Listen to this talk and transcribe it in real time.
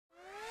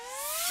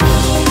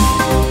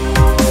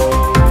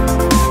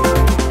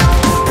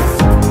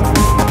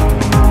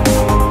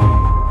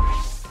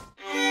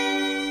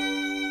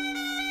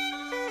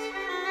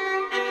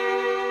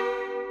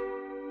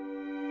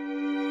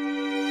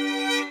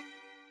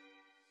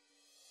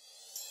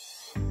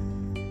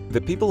The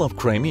people of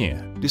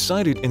Crimea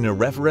decided in a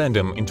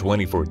referendum in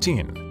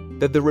 2014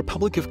 that the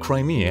Republic of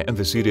Crimea and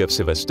the city of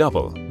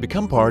Sevastopol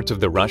become part of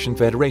the Russian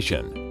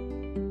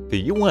Federation.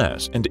 The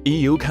US and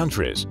EU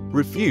countries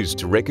refused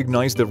to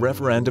recognize the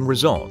referendum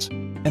results,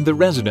 and the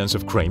residents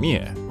of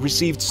Crimea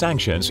received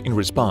sanctions in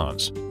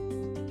response.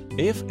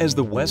 If, as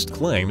the West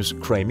claims,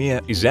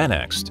 Crimea is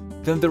annexed,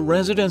 then the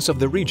residents of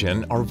the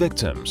region are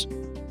victims.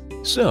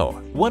 So,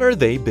 what are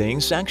they being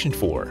sanctioned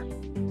for?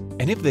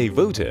 And if they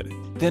voted,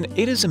 then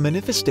it is a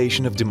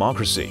manifestation of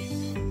democracy.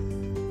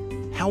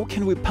 How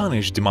can we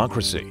punish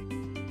democracy?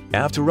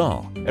 After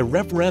all, a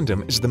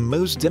referendum is the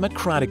most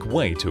democratic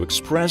way to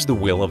express the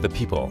will of the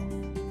people.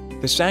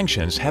 The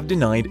sanctions have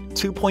denied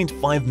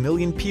 2.5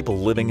 million people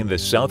living in the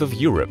south of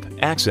Europe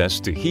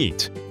access to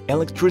heat,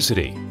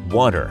 electricity,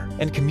 water,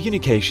 and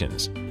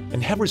communications,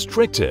 and have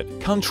restricted,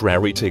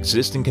 contrary to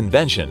existing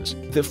conventions,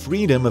 the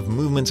freedom of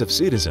movements of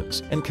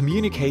citizens and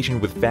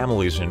communication with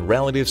families and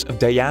relatives of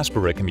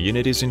diaspora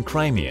communities in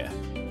Crimea.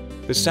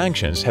 The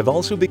sanctions have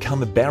also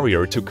become a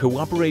barrier to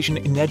cooperation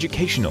in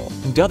educational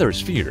and other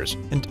spheres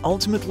and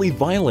ultimately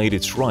violate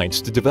its rights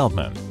to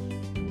development.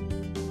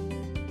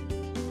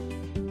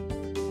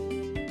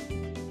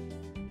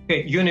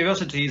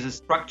 Universities are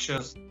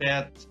structures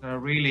that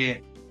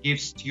really give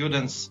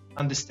students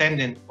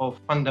understanding of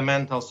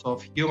fundamentals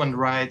of human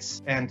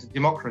rights and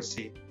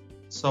democracy.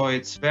 So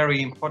it's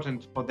very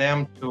important for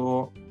them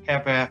to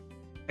have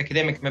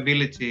academic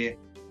mobility,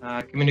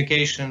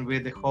 communication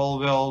with the whole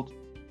world,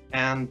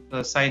 and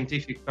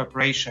scientific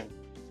cooperation.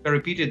 It's very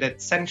pity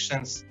that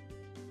sanctions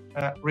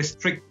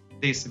restrict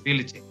this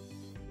ability.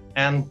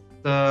 And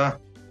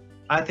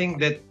I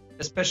think that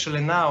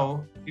especially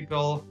now,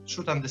 people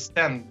should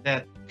understand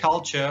that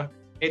culture,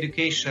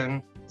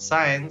 education,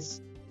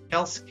 science,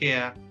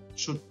 healthcare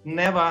should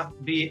never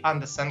be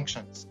under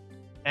sanctions.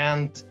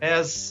 And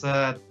as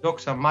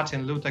Dr.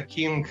 Martin Luther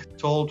King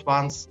told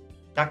once,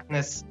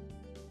 darkness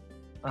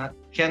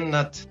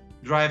cannot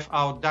drive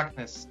out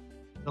darkness.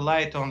 The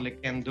light only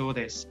can do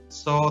this.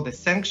 So the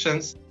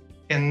sanctions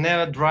can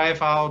never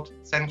drive out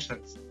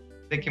sanctions.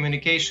 The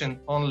communication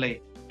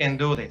only can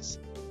do this.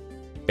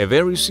 A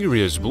very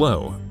serious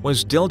blow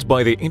was dealt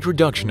by the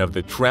introduction of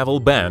the travel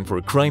ban for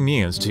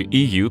Crimeans to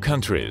EU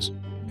countries.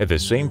 At the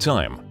same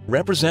time,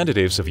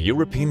 representatives of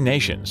European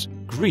nations,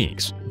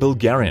 Greeks,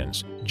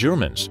 Bulgarians,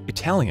 Germans,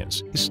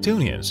 Italians,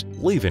 Estonians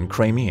live in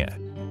Crimea.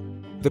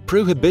 The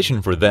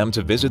prohibition for them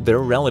to visit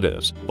their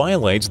relatives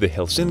violates the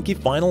Helsinki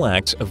Final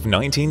Acts of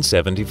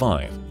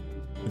 1975.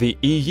 The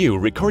EU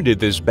recorded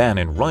this ban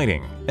in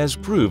writing as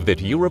proof that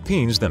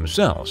Europeans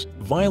themselves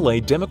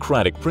violate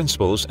democratic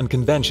principles and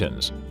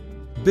conventions.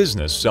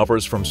 Business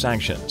suffers from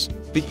sanctions.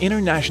 The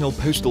International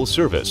Postal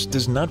Service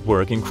does not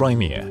work in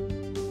Crimea.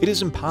 It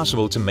is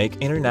impossible to make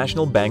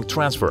international bank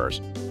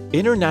transfers.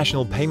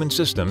 International payment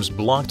systems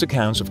blocked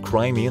accounts of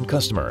Crimean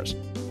customers.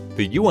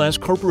 The US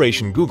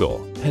corporation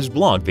Google has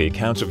blocked the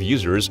accounts of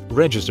users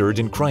registered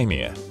in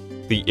Crimea.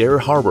 The air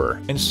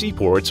harbor and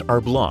seaports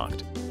are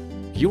blocked.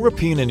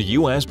 European and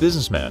US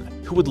businessmen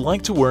who would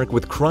like to work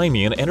with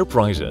Crimean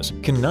enterprises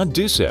cannot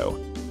do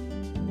so.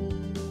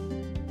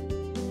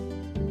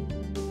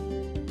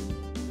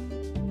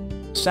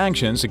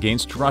 Sanctions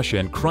against Russia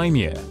and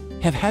Crimea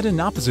have had an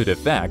opposite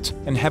effect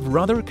and have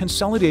rather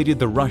consolidated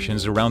the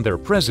Russians around their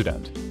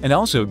president and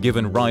also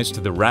given rise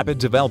to the rapid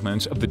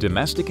development of the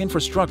domestic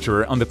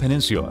infrastructure on the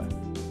peninsula.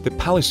 The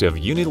policy of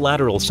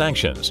unilateral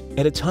sanctions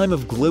at a time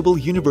of global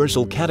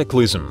universal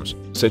cataclysms,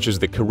 such as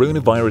the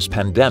coronavirus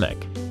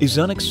pandemic, is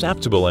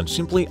unacceptable and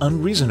simply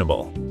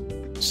unreasonable.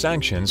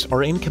 Sanctions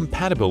are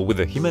incompatible with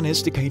the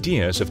humanistic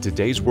ideas of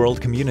today's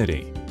world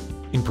community.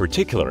 In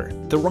particular,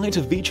 the right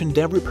of each and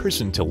every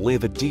person to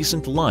live a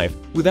decent life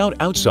without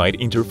outside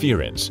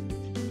interference.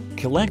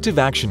 Collective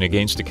action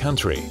against a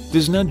country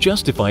does not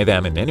justify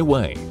them in any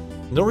way,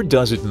 nor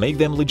does it make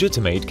them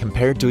legitimate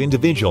compared to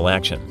individual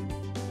action.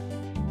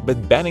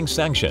 But banning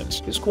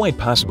sanctions is quite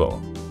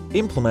possible.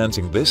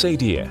 Implementing this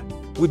idea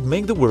would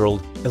make the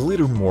world a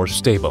little more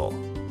stable.